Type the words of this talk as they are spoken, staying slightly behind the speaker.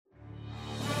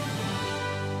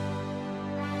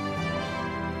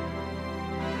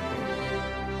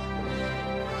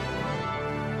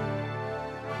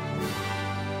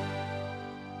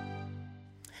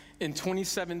In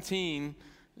 2017,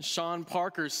 Sean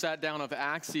Parker sat down with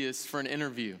Axios for an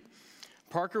interview.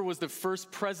 Parker was the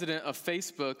first president of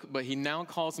Facebook, but he now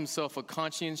calls himself a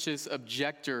conscientious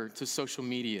objector to social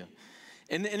media.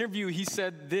 In the interview, he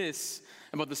said this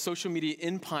about the social media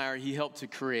empire he helped to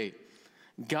create.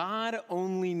 God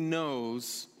only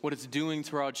knows what it's doing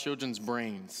to our children's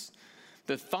brains.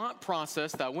 The thought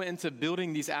process that went into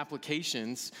building these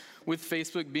applications, with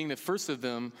Facebook being the first of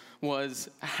them, was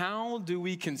how do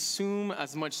we consume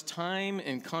as much time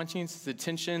and conscientious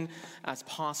attention as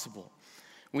possible?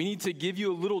 We need to give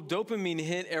you a little dopamine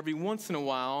hit every once in a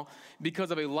while because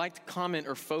of a liked comment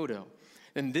or photo.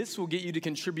 And this will get you to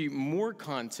contribute more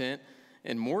content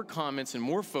and more comments and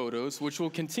more photos, which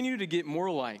will continue to get more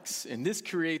likes. And this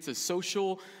creates a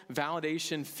social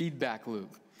validation feedback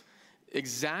loop.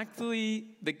 Exactly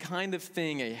the kind of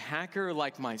thing a hacker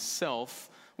like myself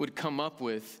would come up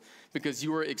with because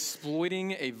you are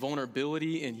exploiting a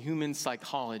vulnerability in human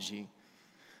psychology.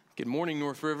 Good morning,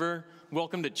 North River.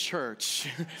 Welcome to church.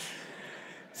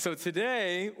 So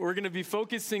today, we're going to be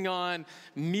focusing on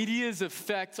media's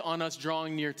effect on us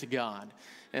drawing near to God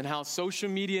and how social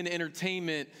media and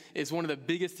entertainment is one of the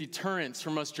biggest deterrents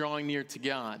from us drawing near to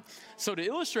God. So to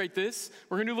illustrate this,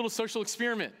 we're going to do a little social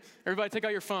experiment. Everybody take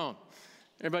out your phone.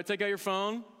 Everybody take out your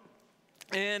phone.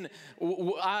 And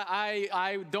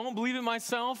I don't believe it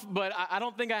myself, but I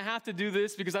don't think I have to do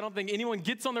this because I don't think anyone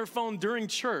gets on their phone during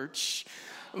church.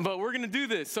 But we're going to do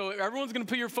this. So everyone's going to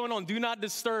put your phone on Do Not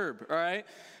Disturb, all right?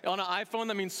 On an iPhone,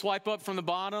 that means swipe up from the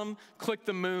bottom, click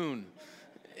the moon.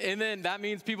 And then that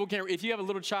means people can't, if you have a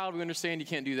little child, we understand you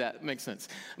can't do that. It makes sense.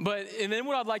 And then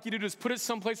what I'd like you to do is put it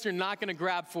someplace you're not going to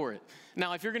grab for it.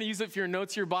 Now, if you're going to use it for your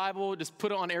notes, your Bible, just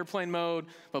put it on airplane mode,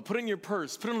 but put it in your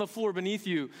purse, put it on the floor beneath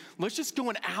you. Let's just go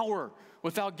an hour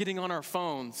without getting on our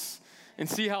phones and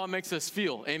see how it makes us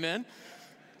feel. Amen?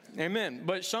 Amen.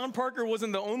 But Sean Parker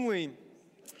wasn't the only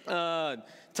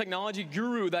technology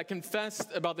guru that confessed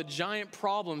about the giant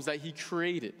problems that he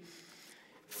created.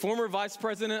 Former vice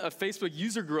president of Facebook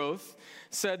user growth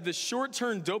said the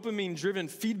short-term dopamine-driven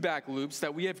feedback loops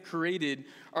that we have created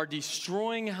are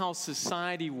destroying how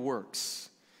society works.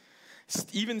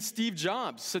 Even Steve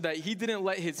Jobs said that he didn't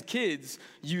let his kids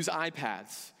use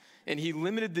iPads, and he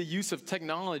limited the use of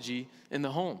technology in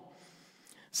the home.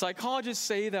 Psychologists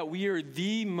say that we are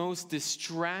the most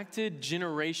distracted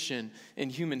generation in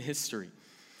human history.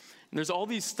 And there's all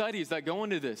these studies that go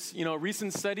into this. You know, a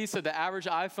recent study said the average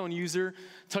iPhone user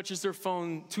touches their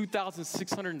phone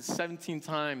 2,617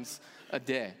 times a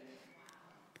day.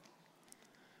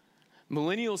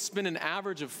 Millennials spend an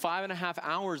average of 5.5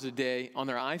 hours a day on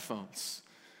their iPhones.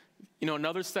 You know,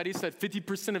 another study said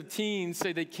 50% of teens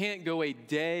say they can't go a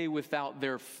day without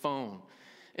their phone.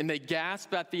 And they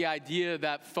gasp at the idea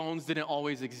that phones didn't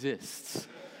always exist.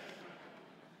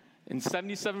 And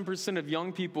 77% of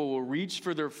young people will reach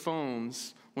for their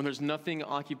phones when there's nothing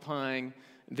occupying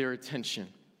their attention.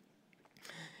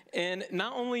 And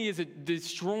not only is it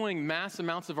destroying mass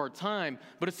amounts of our time,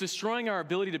 but it's destroying our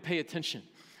ability to pay attention.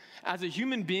 As a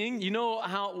human being, you know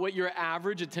what your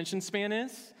average attention span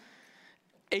is?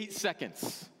 8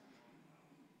 seconds.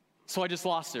 So I just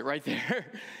lost it right there.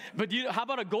 But how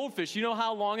about a goldfish? You know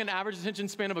how long an average attention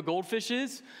span of a goldfish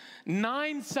is?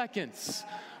 9 seconds.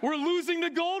 We're losing the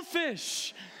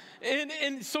goldfish.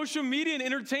 And social media and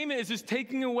entertainment is just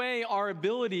taking away our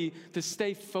ability to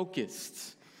stay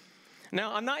focused.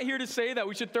 Now, I'm not here to say that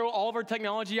we should throw all of our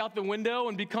technology out the window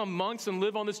and become monks and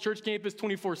live on this church campus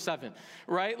 24/7,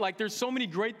 right? Like, there's so many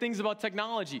great things about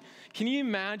technology. Can you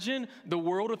imagine the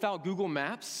world without Google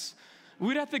Maps?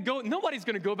 We'd have to go, nobody's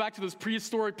going to go back to those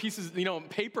prehistoric pieces,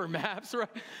 paper maps, right?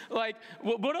 Like,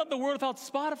 what about the world without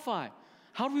Spotify?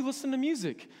 How do we listen to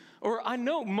music? Or I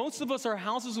know most of us, our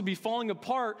houses would be falling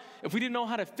apart if we didn't know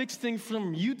how to fix things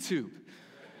from YouTube.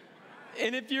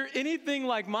 And if you're anything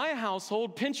like my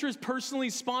household, Pinterest personally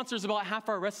sponsors about half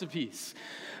our recipes.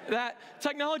 That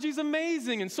technology is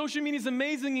amazing and social media is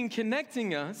amazing in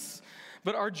connecting us,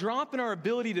 but our drop in our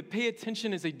ability to pay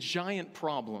attention is a giant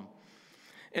problem.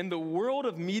 And the world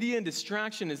of media and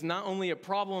distraction is not only a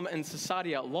problem in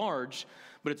society at large,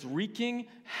 but it's wreaking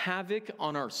havoc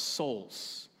on our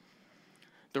souls.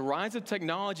 The rise of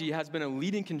technology has been a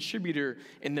leading contributor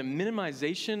in the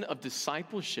minimization of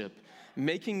discipleship,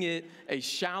 making it a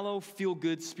shallow,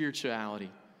 feel-good spirituality.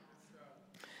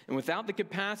 And without the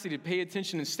capacity to pay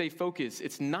attention and stay focused,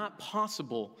 it's not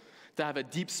possible to have a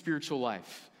deep spiritual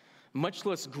life, much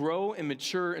less grow and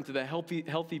mature into the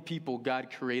healthy people God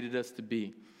created us to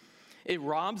be. It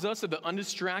robs us of the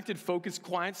undistracted, focused,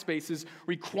 quiet spaces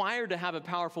required to have a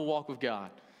powerful walk with God.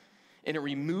 And it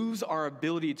removes our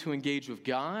ability to engage with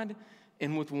God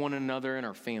and with one another and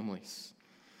our families.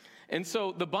 And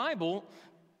so the Bible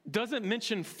doesn't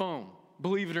mention phone,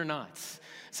 believe it or not.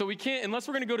 So we can't, unless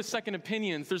we're going to go to second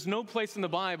opinions, there's no place in the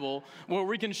Bible where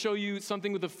we can show you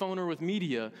something with a phone or with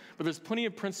media, but there's plenty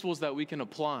of principles that we can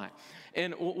apply.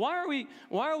 And why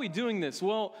are we doing this?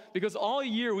 Well, because all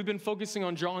year we've been focusing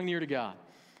on drawing near to God.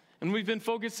 And we've been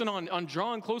focusing on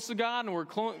drawing close to God, and we're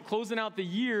closing out the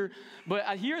year.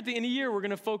 But here at the end of the year, we're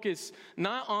going to focus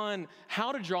not on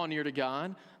how to draw near to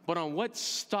God, but on what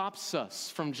stops us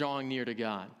from drawing near to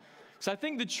God. So I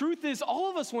think the truth is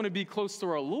all of us want to be close to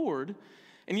our Lord,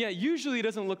 and yet usually it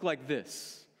doesn't look like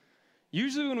this.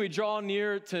 Usually when we draw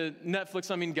near to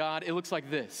Netflix, God, it looks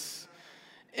like this.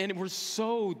 And we're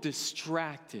so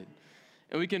distracted.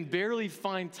 And we can barely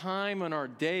find time on our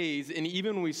days, and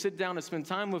even when we sit down to spend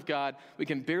time with God, we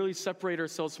can barely separate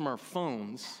ourselves from our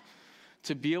phones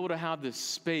to be able to have this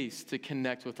space to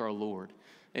connect with our Lord.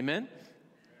 Amen?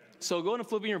 So go and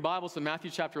flip in your Bibles to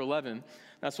Matthew chapter 11.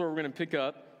 That's where we're going to pick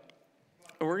up.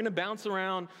 And we're going to bounce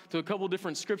around to a couple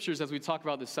different scriptures as we talk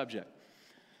about this subject.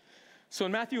 So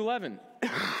in Matthew 11,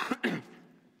 I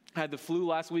had the flu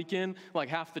last weekend, like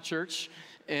half the church,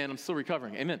 and I'm still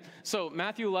recovering. Amen. So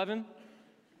Matthew 11,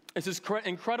 it's this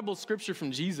incredible scripture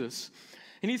from Jesus.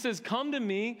 And he says, "Come to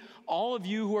me, all of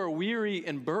you who are weary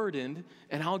and burdened,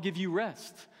 and I'll give you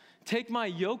rest. Take my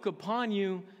yoke upon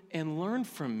you and learn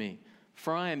from me,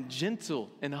 for I am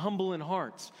gentle and humble in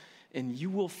heart, and you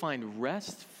will find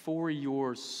rest for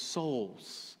your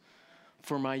souls.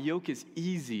 For my yoke is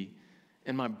easy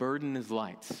and my burden is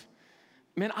light."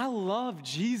 Man, I love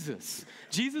Jesus.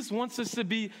 Jesus wants us to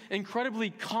be incredibly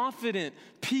confident,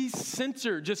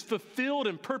 peace-centered, just fulfilled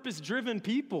and purpose-driven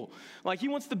people. Like, he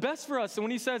wants the best for us. And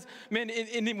when he says, man,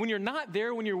 and when you're not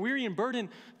there, when you're weary and burdened,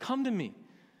 come to me,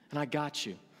 and I got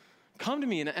you. Come to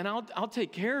me, and I'll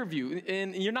take care of you.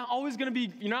 And you're not always going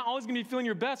to be feeling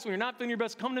your best. When you're not feeling your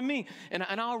best, come to me, and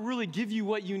I'll really give you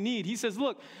what you need. He says,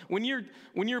 look, when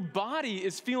your body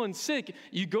is feeling sick,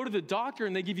 you go to the doctor,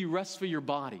 and they give you rest for your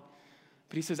body.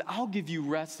 But he says, I'll give you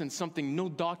rest in something no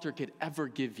doctor could ever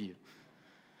give you.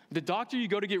 The doctor, you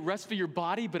go to get rest for your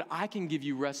body, but I can give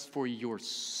you rest for your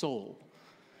soul.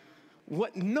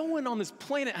 No one on this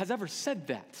planet has ever said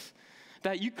that.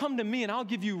 That you come to me and I'll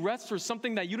give you rest for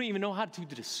something that you don't even know how to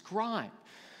describe.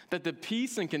 That the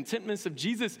peace and contentment of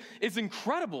Jesus is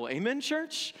incredible. Amen,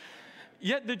 church?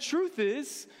 Yet the truth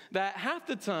is that half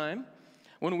the time,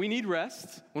 when we need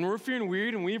rest, when we're feeling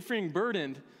weird and we're feeling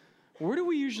burdened, where do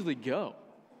we usually go?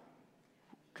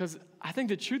 Because I think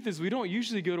the truth is we don't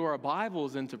usually go to our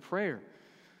Bibles and to prayer.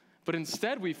 But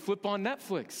instead we flip on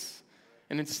Netflix.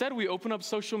 And instead we open up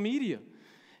social media.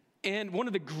 And one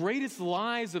of the greatest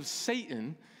lies of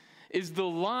Satan is the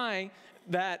lie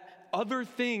that other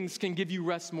things can give you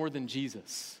rest more than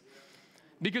Jesus.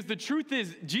 Because the truth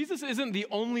is, Jesus isn't the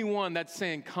only one that's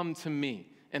saying, come to me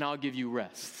and I'll give you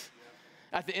rest.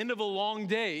 At the end of a long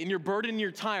day, and you're burdened and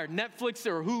you're tired, Netflix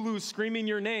or Hulu screaming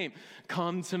your name,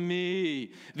 come to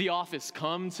me. The Office,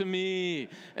 come to me,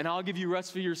 and I'll give you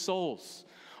rest for your souls.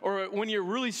 Or when you're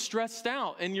really stressed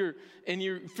out and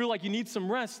you feel like you need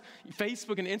some rest,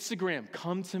 Facebook and Instagram,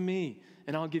 come to me,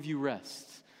 and I'll give you rest.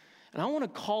 And I want to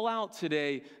call out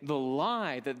today the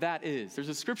lie that is. There's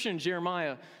a scripture in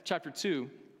Jeremiah chapter 2,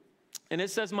 and it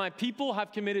says, my people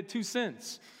have committed two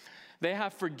sins. They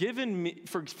have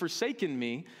forsaken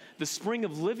me, the spring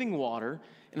of living water,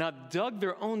 and have dug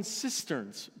their own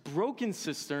cisterns, broken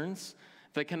cisterns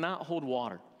that cannot hold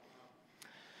water.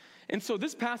 And so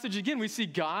this passage, again, we see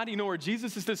God, where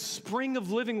Jesus is this spring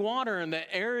of living water in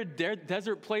the arid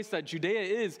desert place that Judea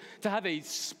is, to have a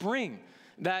spring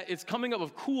that is coming up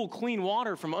of cool, clean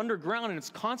water from underground, and it's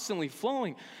constantly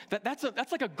flowing. That's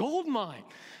like a gold mine.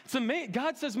 It's amazing.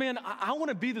 God says, man, I want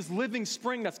to be this living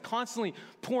spring that's constantly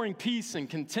pouring peace and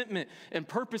contentment and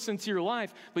purpose into your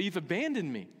life, but you've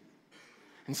abandoned me.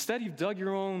 Instead, you've dug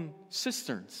your own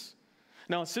cisterns.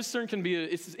 Now, a cistern can be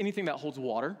it's anything that holds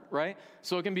water, right?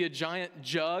 So it can be a giant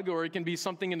jug, or it can be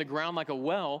something in the ground like a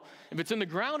well. If it's in the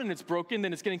ground and it's broken,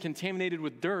 then it's getting contaminated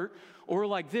with dirt. Or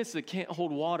like this, it can't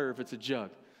hold water if it's a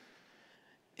jug.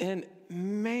 And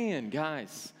man,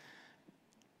 guys,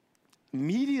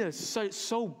 media is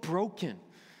so broken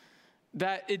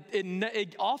that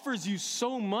it offers you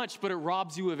so much, but it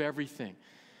robs you of everything.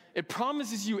 It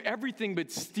promises you everything,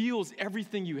 but steals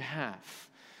everything you have.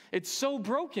 It's so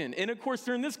broken. And of course,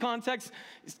 during this context,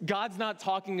 God's not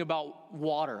talking about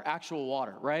water, actual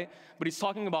water, right? But he's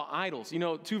talking about idols.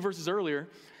 2 verses earlier,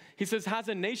 he says, has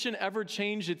a nation ever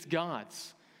changed its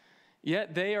gods?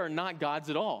 Yet they are not gods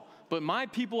at all. But my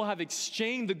people have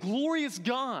exchanged the glorious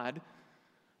God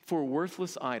for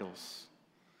worthless idols.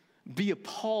 Be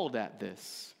appalled at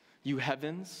this, you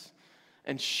heavens,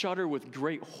 and shudder with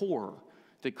great horror,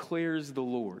 declares the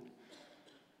Lord.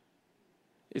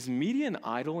 Is media an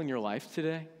idol in your life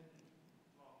today?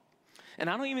 And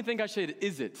I don't even think I should,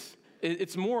 is it?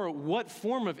 It's more, what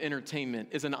form of entertainment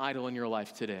is an idol in your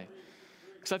life today?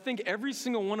 Because I think every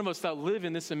single one of us that live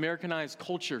in this Americanized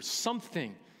culture,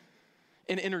 something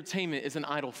in entertainment is an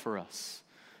idol for us.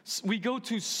 We go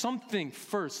to something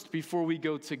first before we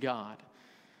go to God.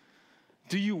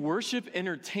 Do you worship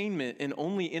entertainment and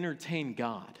only entertain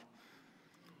God?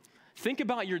 Think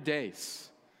about your days.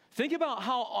 Think about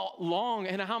how long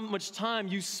and how much time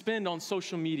you spend on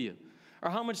social media, or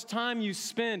how much time you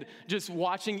spend just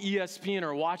watching ESPN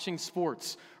or watching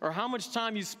sports, or how much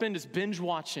time you spend just binge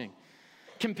watching,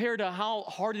 compared to how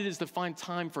hard it is to find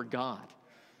time for God.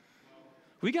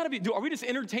 We got to be, are we just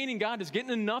entertaining God, just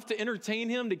getting enough to entertain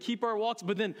Him, to keep our walks,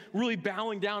 but then really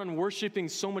bowing down and worshiping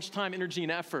so much time, energy,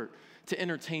 and effort to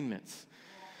entertainment?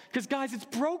 Because, guys, it's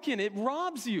broken. It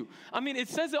robs you. I mean, it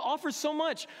says it offers so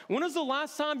much. When was the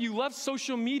last time you left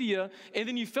social media and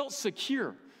then you felt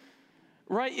secure?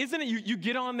 Right? Isn't it? You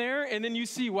get on there and then you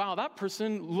see, wow, that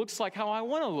person looks like how I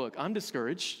want to look. I'm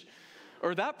discouraged.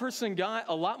 Or that person got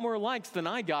a lot more likes than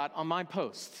I got on my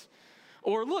posts.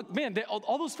 Or look, man,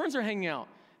 all those friends are hanging out.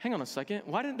 Hang on a second.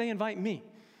 Why didn't they invite me?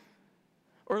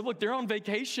 Or look, they're on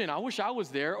vacation. I wish I was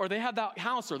there. Or they have that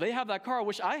house, or they have that car. I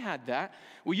wish I had that.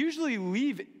 We usually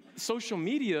leave social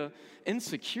media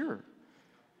insecure.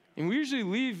 And we usually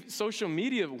leave social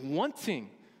media wanting,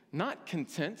 not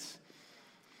content.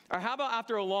 Or how about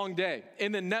after a long day?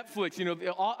 And then Netflix,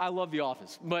 I love The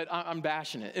Office, but I'm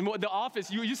bashing it. And The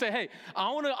Office, you say, hey, I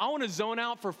want to zone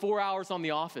out for 4 hours on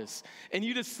The Office. And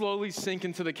you just slowly sink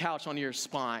into the couch on your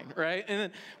spine, right? And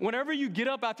then whenever you get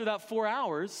up after that 4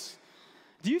 hours,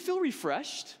 do you feel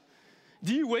refreshed?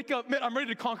 Do you wake up, man, I'm ready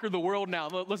to conquer the world now.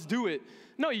 Let's do it.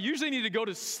 No, you usually need to go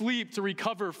to sleep to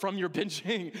recover from your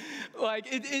binging. Like,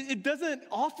 it doesn't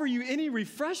offer you any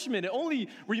refreshment. It only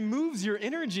removes your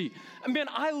energy. And man,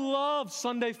 I love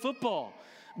Sunday football.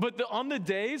 But on the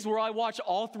days where I watch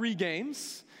all 3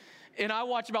 games, and I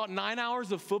watch about 9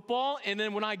 hours of football, and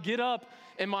then when I get up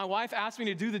and my wife asks me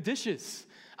to do the dishes,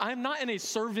 I'm not in a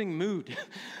serving mood.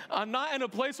 I'm not in a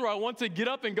place where I want to get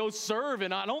up and go serve,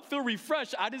 and I don't feel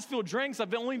refreshed. I just feel drained because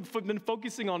I've only been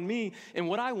focusing on me and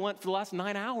what I want for the last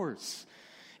 9 hours.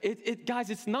 Guys,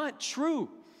 it's not true.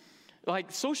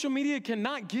 Like, social media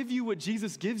cannot give you what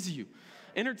Jesus gives you.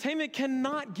 Entertainment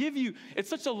cannot give you.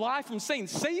 It's such a lie from Satan.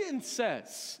 Satan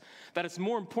says that it's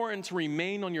more important to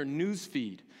remain on your news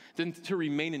feed than to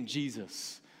remain in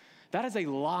Jesus. That is a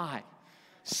lie.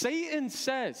 Satan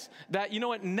says that,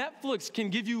 Netflix can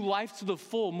give you life to the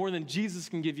full more than Jesus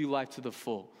can give you life to the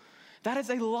full. That is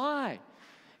a lie.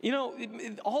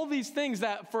 All these things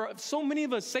that for so many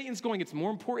of us, Satan's going, it's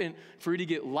more important for you to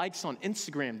get likes on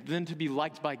Instagram than to be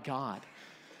liked by God.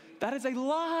 That is a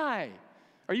lie.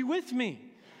 Are you with me?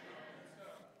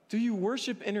 Do you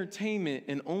worship entertainment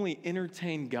and only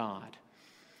entertain God?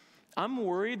 I'm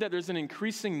worried that there's an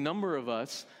increasing number of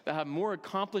us that have more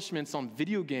accomplishments on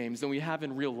video games than we have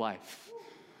in real life.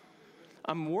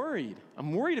 I'm worried.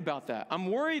 I'm worried about that. I'm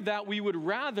worried that we would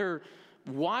rather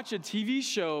watch a TV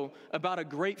show about a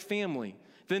great family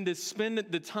than to spend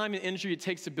the time and energy it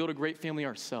takes to build a great family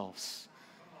ourselves.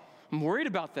 I'm worried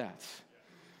about that.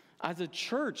 As a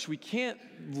church, we can't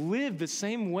live the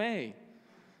same way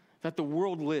that the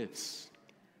world lives.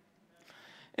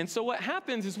 And so what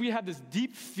happens is we have this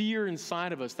deep fear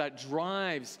inside of us that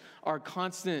drives our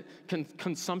constant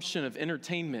consumption of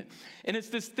entertainment. And it's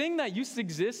this thing that used to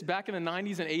exist back in the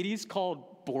 90s and 80s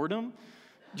called boredom.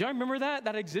 Do y'all remember that?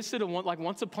 That existed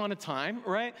once upon a time,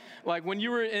 right? Like when you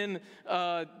were in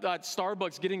at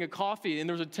Starbucks getting a coffee and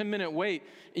there was a 10-minute wait,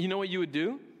 you know what you would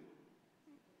do?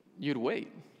 You'd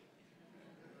wait.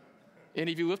 And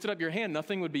if you lifted up your hand,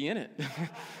 nothing would be in it.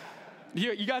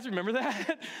 You guys remember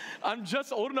that? I'm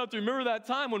just old enough to remember that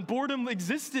time when boredom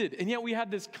existed, and yet we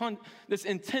had this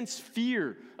intense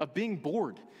fear of being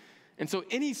bored. And so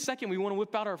any second we want to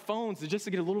whip out our phones just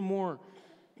to get a little more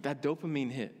that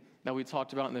dopamine hit that we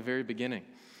talked about in the very beginning.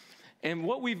 And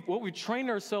what we've trained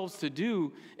ourselves to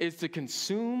do is to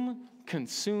consume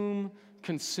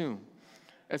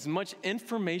as much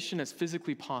information as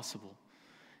physically possible.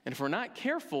 And if we're not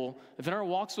careful, then our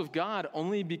walks with God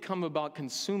only become about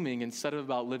consuming instead of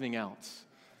about living out.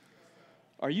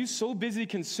 Are you so busy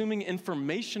consuming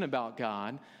information about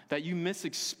God that you miss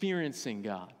experiencing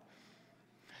God?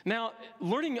 Now,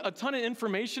 learning a ton of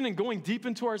information and going deep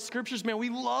into our scriptures, man, we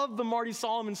love the Marty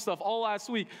Solomon stuff all last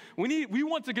week. We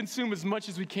want to consume as much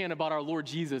as we can about our Lord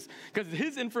Jesus because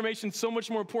his information is so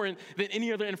much more important than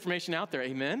any other information out there,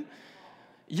 amen?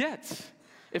 Yet,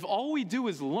 if all we do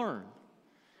is learn,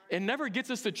 it never gets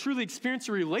us to truly experience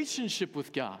a relationship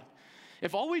with God.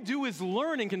 If all we do is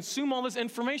learn and consume all this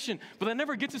information, but that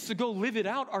never gets us to go live it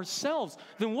out ourselves,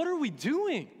 then what are we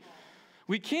doing?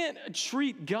 We can't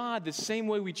treat God the same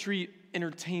way we treat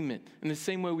entertainment and the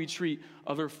same way we treat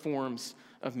other forms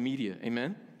of media.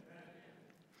 Amen?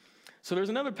 So there's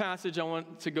another passage I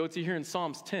want to go to here in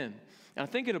Psalms 10, and I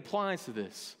think it applies to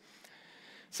this.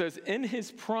 It says, in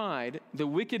his pride, the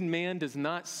wicked man does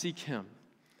not seek him.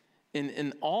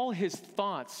 In all his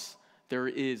thoughts, there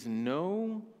is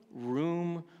no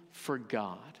room for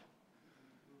God.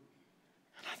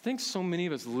 And I think so many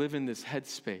of us live in this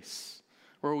headspace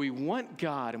where we want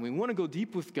God and we want to go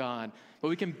deep with God, but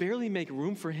we can barely make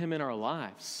room for him in our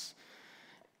lives.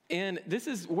 And this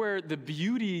is where the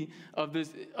beauty of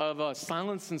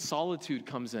silence and solitude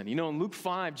comes in. You know, in Luke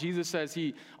 5, Jesus says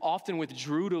he often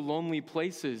withdrew to lonely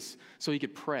places so he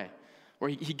could pray, where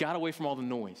he got away from all the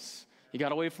noise. He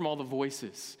got away from all the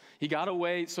voices. He got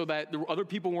away so that the other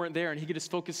people weren't there and he could just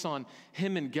focus on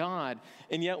him and God.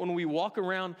 And yet when we walk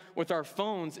around with our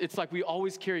phones, it's like we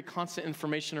always carry constant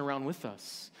information around with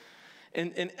us.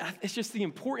 And it's just the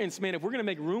importance, man, if we're going to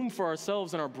make room for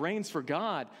ourselves and our brains for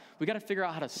God, we got to figure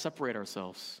out how to separate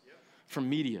ourselves from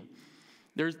media.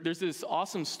 There's this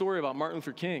awesome story about Martin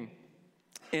Luther King.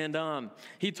 And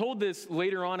he told this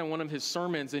later on in one of his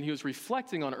sermons, and he was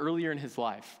reflecting on earlier in his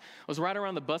life. It was right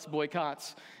around the bus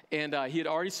boycotts, and he had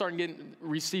already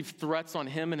received threats on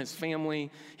him and his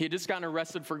family. He had just gotten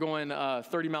arrested for going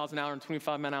 30 miles an hour in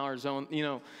 25-mile-an-hour zone, you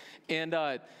know. And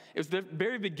it was the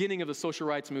very beginning of the social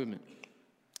rights movement.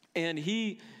 And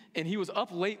he was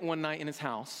up late one night in his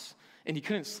house, and he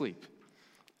couldn't sleep.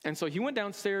 And so he went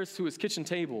downstairs to his kitchen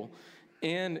table,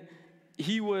 and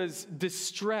he was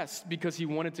distressed because he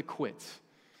wanted to quit.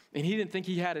 And he didn't think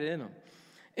he had it in him.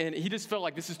 And he just felt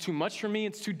like this is too much for me.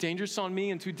 It's too dangerous on me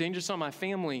and too dangerous on my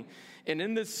family. And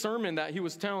in this sermon that he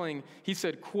was telling, he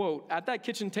said, quote, at that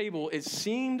kitchen table, it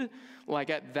seemed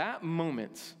like at that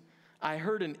moment, I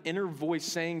heard an inner voice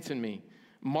saying to me,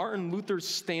 Martin Luther,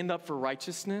 stand up for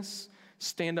righteousness,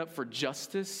 stand up for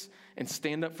justice, and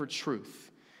stand up for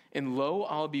truth. And lo,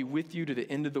 I'll be with you to the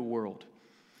end of the world.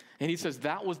 And he says,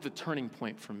 that was the turning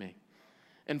point for me.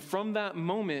 And from that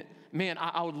moment, man,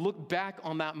 I would look back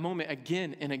on that moment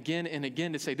again and again and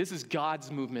again to say, this is God's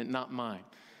movement, not mine.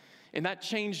 And that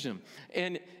changed him.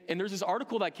 And there's this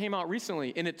article that came out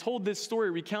recently, and it told this story,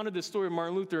 recounted this story of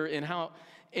Martin Luther, and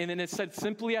then it said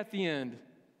simply at the end,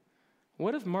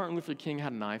 what if Martin Luther King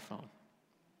had an iPhone?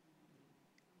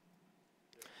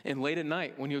 And late at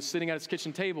night, when he was sitting at his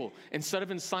kitchen table, instead of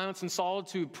in silence and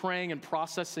solitude praying and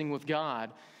processing with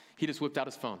God, he just whipped out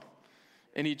his phone.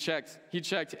 And he checked,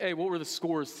 hey, what were the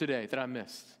scores today that I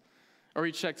missed? Or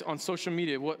he checked on social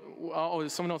media,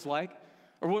 does someone else like?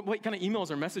 Or what kind of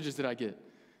emails or messages did I get?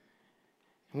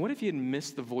 And what if he had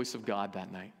missed the voice of God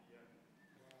that night?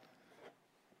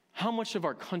 How much of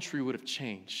our country would have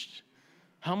changed?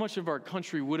 How much of our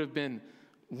country would have been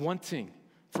wanting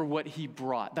for what he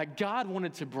brought, that God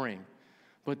wanted to bring,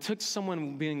 but it took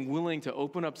someone being willing to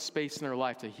open up space in their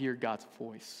life to hear God's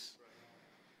voice?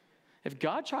 If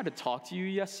God tried to talk to you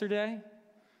yesterday,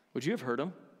 would you have heard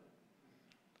him?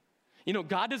 You know,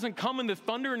 God doesn't come in the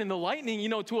thunder and in the lightning, you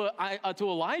know, to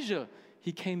Elijah.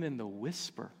 He came in the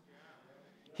whisper.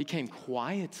 He came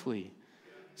quietly.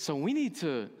 So we need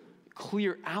to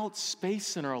clear out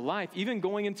space in our life, even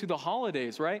going into the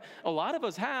holidays, right? A lot of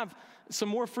us have some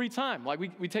more free time. Like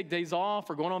we take days off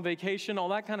or going on vacation, all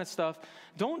that kind of stuff.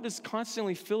 Don't just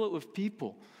constantly fill it with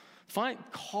people.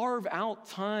 Carve out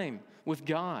time with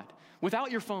God.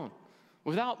 Without your phone,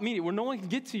 without media, where no one can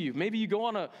get to you. Maybe you go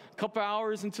on a couple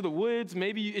hours into the woods.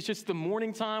 Maybe it's just the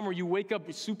morning time where you wake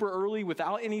up super early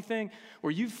without anything, where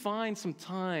you find some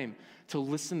time to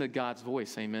listen to God's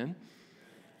voice. Amen?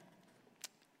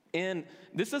 And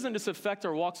this doesn't just affect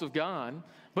our walks with God,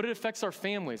 but it affects our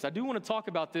families. I do want to talk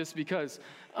about this because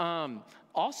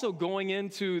also going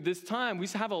into this time, we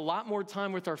have a lot more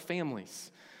time with our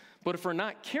families. But if we're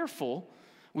not careful,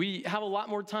 we have a lot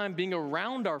more time being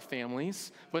around our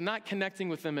families, but not connecting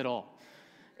with them at all.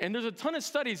 And there's a ton of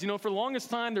studies. You know, for the longest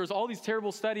time, there's all these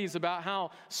terrible studies about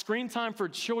how screen time for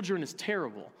children is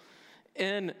terrible.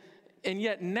 And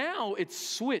yet now it's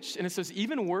switched, and it says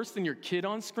even worse than your kid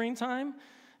on screen time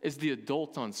is the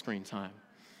adult on screen time.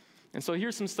 And so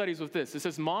here's some studies with this. It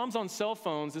says moms on cell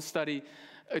phones, this study,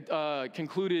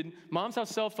 concluded moms have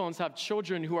cell phones have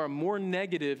children who are more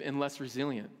negative and less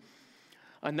resilient.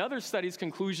 Another study's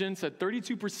conclusion said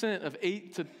 32% of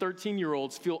 8 to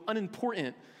 13-year-olds feel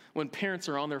unimportant when parents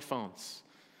are on their phones.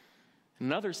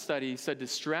 Another study said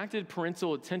distracted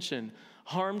parental attention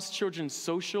harms children's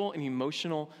social and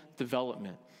emotional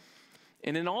development.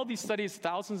 And in all these studies,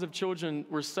 thousands of children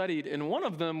were studied, and one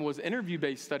of them was an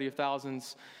interview-based study of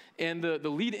thousands, and the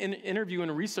lead interview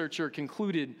and researcher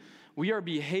concluded, we are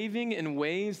behaving in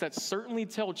ways that certainly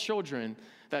tell children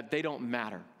that they don't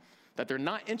matter, that they're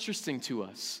not interesting to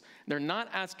us. They're not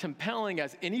as compelling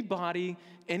as anybody,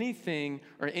 anything,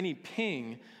 or any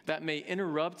ping that may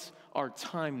interrupt our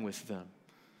time with them.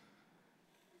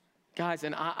 Guys,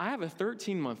 and I have a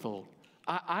 13-month-old.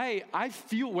 I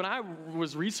feel, when I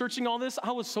was researching all this,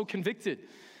 I was so convicted.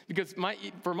 Because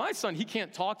for my son, he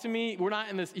can't talk to me.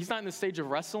 He's not in the stage of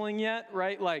wrestling yet,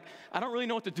 right? Like, I don't really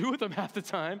know what to do with him half the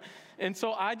time. And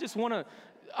so I kind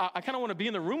of want to be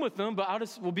in the room with him,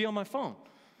 but we'll be on my phone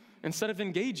instead of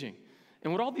engaging.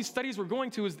 And what all these studies were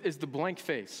going to is the blank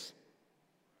face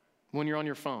when you're on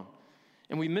your phone.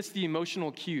 And we miss the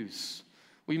emotional cues.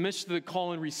 We miss the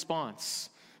call and response.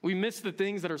 We miss the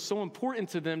things that are so important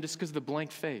to them just because of the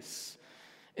blank face.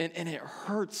 And it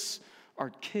hurts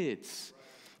our kids.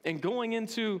 And going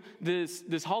into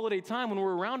this holiday time when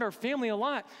we're around our family a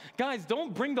lot, guys,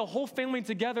 don't bring the whole family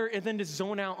together and then just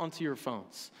zone out onto your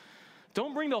phones.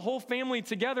 Don't bring the whole family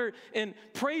together and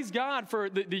praise God for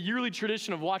the yearly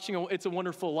tradition of watching It's a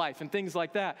Wonderful Life and things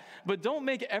like that. But don't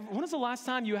make when was the last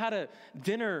time you had a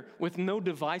dinner with no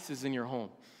devices in your home?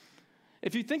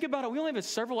 If you think about it, we only have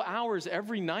several hours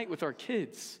every night with our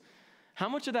kids. How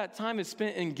much of that time is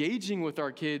spent engaging with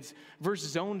our kids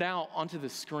versus zoned out onto the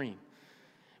screen?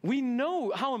 We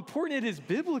know how important it is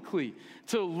biblically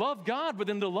to love God, but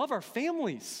then to love our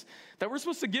families. That we're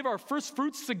supposed to give our first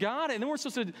fruits to God, and then we're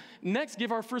supposed to next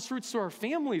give our first fruits to our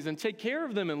families and take care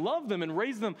of them and love them and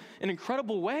raise them in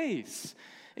incredible ways.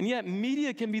 And yet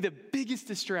media can be the biggest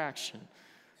distraction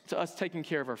to us taking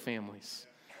care of our families.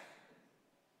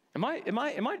 Am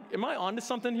I onto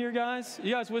something here, guys?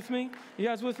 You guys with me? You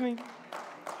guys with me?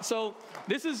 So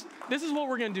this is what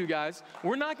we're going to do, guys.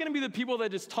 We're not going to be the people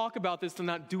that just talk about this and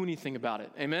not do anything about it.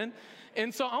 Amen?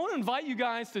 And so I want to invite you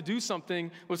guys to do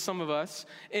something with some of us.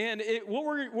 And what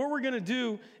we're going to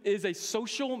do is a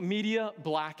social media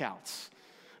blackout.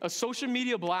 A social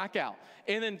media blackout.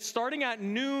 And then starting at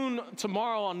noon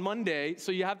tomorrow on Monday,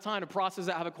 so you have time to process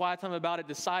it, have a quiet time about it,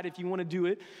 decide if you want to do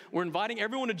it. We're inviting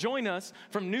everyone to join us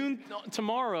from noon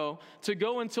tomorrow to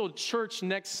go until church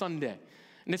next Sunday.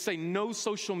 And to say no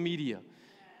social media.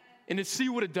 And to see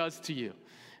what it does to you.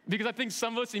 Because I think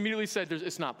some of us immediately said,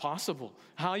 it's not possible.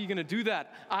 How are you going to do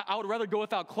that? I would rather go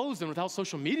without clothes than without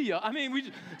social media. I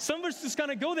mean, some of us just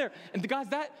kind of go there. And guys,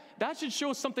 that should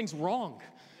show us something's wrong.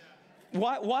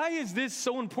 Why is this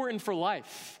so important for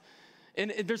life?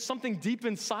 And there's something deep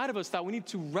inside of us that we need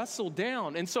to wrestle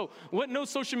down. And so, no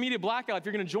social media blackout, if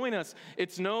you're going to join us,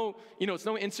 it's no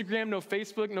Instagram, no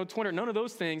Facebook, no Twitter, none of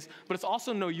those things, but it's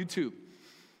also no YouTube.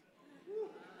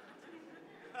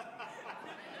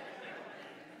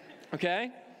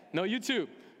 Okay? No YouTube,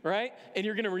 right? And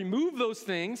you're going to remove those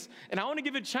things. And I want to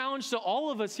give a challenge to all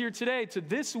of us here today to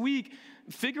this week,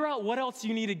 figure out what else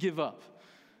you need to give up.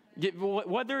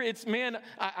 Whether it's,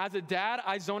 as a dad,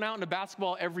 I zone out into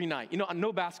basketball every night.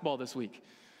 No basketball this week.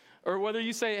 Or whether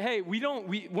you say, hey, we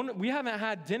haven't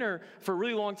had dinner for a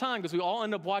really long time because we all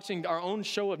end up watching our own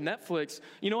show of Netflix.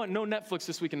 You know what? No Netflix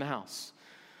this week in the house.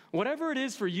 Whatever it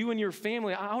is for you and your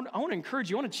family, I want to encourage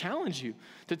you, I want to challenge you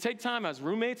to take time as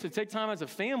roommates, to take time as a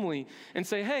family and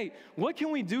say, hey, what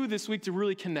can we do this week to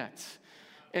really connect?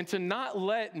 And to not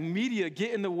let media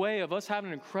get in the way of us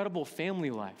having an incredible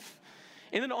family life.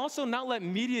 And then also not let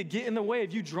media get in the way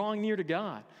of you drawing near to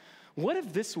God. What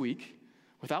if this week,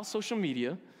 without social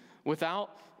media,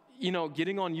 without,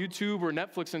 getting on YouTube or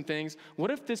Netflix and things,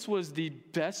 what if this was the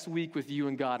best week with you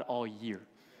and God all year?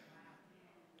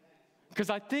 Because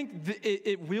I think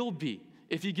it will be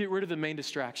if you get rid of the main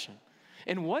distraction.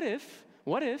 And what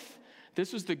if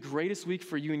this was the greatest week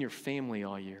for you and your family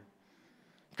all year?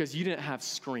 Because you didn't have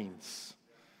screens.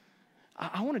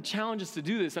 I want to challenge us to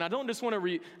do this. And I don't just want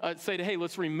to say, hey,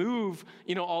 let's remove,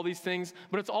 all these things.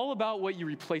 But it's all about what you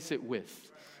replace it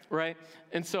with, right?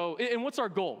 And so, and what's our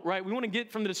goal, right? We want to get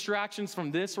from the distractions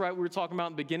from this, right? We were talking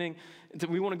about in the beginning.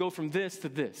 We want to go from this to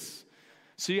this.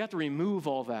 So you have to remove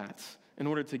all that in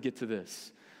order to get to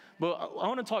this. But I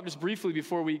want to talk just briefly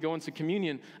before we go into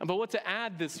communion about what to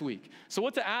add this week. So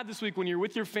what to add this week when you're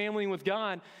with your family and with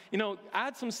God,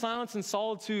 add some silence and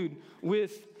solitude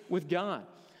with God.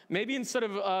 Maybe instead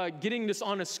of getting this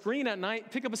on a screen at night,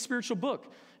 pick up a spiritual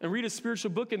book and read a spiritual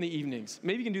book in the evenings.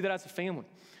 Maybe you can do that as a family.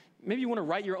 Maybe you want to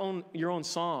write your own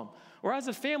psalm. Or as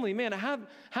a family, man,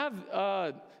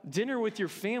 have dinner with your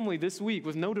family this week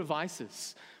with no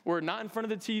devices. We're not in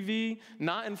front of the TV,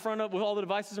 not in front of with all the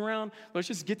devices around. Let's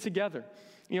just get together.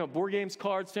 Board games,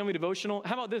 cards, family devotional.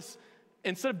 How about this?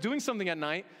 Instead of doing something at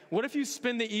night, what if you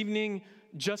spend the evening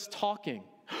just talking?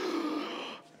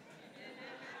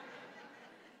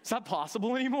 Is that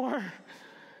possible anymore?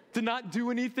 To not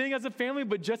do anything as a family,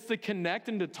 but just to connect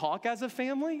and to talk as a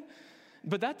family?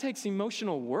 But that takes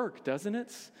emotional work, doesn't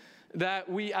it? That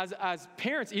we, as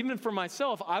parents, even for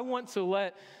myself, I want to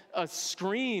let a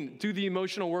screen do the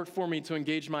emotional work for me to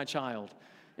engage my child,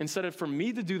 instead of for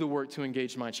me to do the work to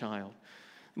engage my child.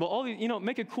 Well,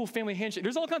 make a cool family handshake.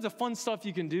 There's all kinds of fun stuff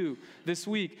you can do this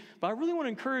week, but I really want to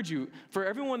encourage you, for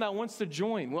everyone that wants to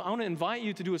join, I want to invite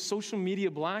you to do a social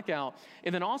media blackout,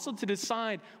 and then also to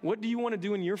decide what do you want to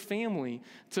do in your family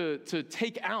to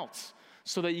take out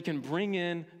so that you can bring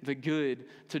in the good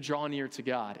to draw near to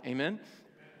God. Amen?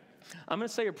 I'm going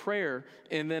to say a prayer,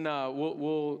 and then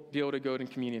we'll be able to go to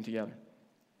communion together.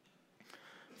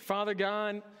 Father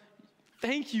God,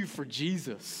 thank you for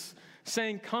Jesus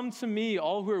saying, come to me,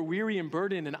 all who are weary and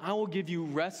burdened, and I will give you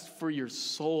rest for your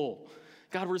soul.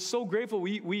 God, we're so grateful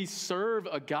we serve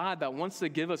a God that wants to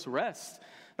give us rest,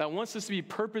 that wants us to be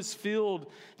purpose-filled,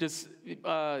 just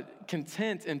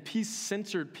content and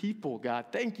peace-centered people, God.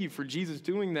 Thank you for Jesus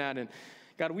doing that. And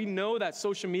God, we know that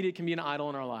social media can be an idol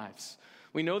in our lives.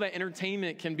 We know that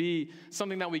entertainment can be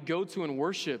something that we go to and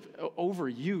worship over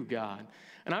you, God.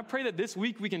 And I pray that this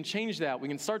week we can change that. We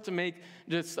can start to make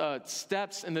just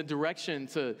steps in the direction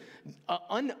to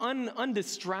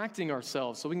undistracting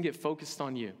ourselves so we can get focused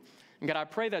on you. And God, I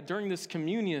pray that during this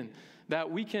communion that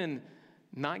we can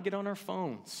not get on our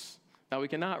phones, that we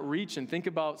cannot reach and think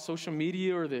about social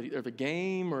media or the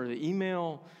game or the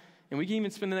email. And we can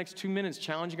even spend the next 2 minutes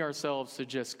challenging ourselves to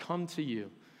just come to you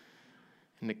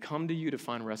and to come to you to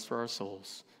find rest for our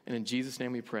souls. And in Jesus'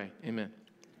 name we pray, amen.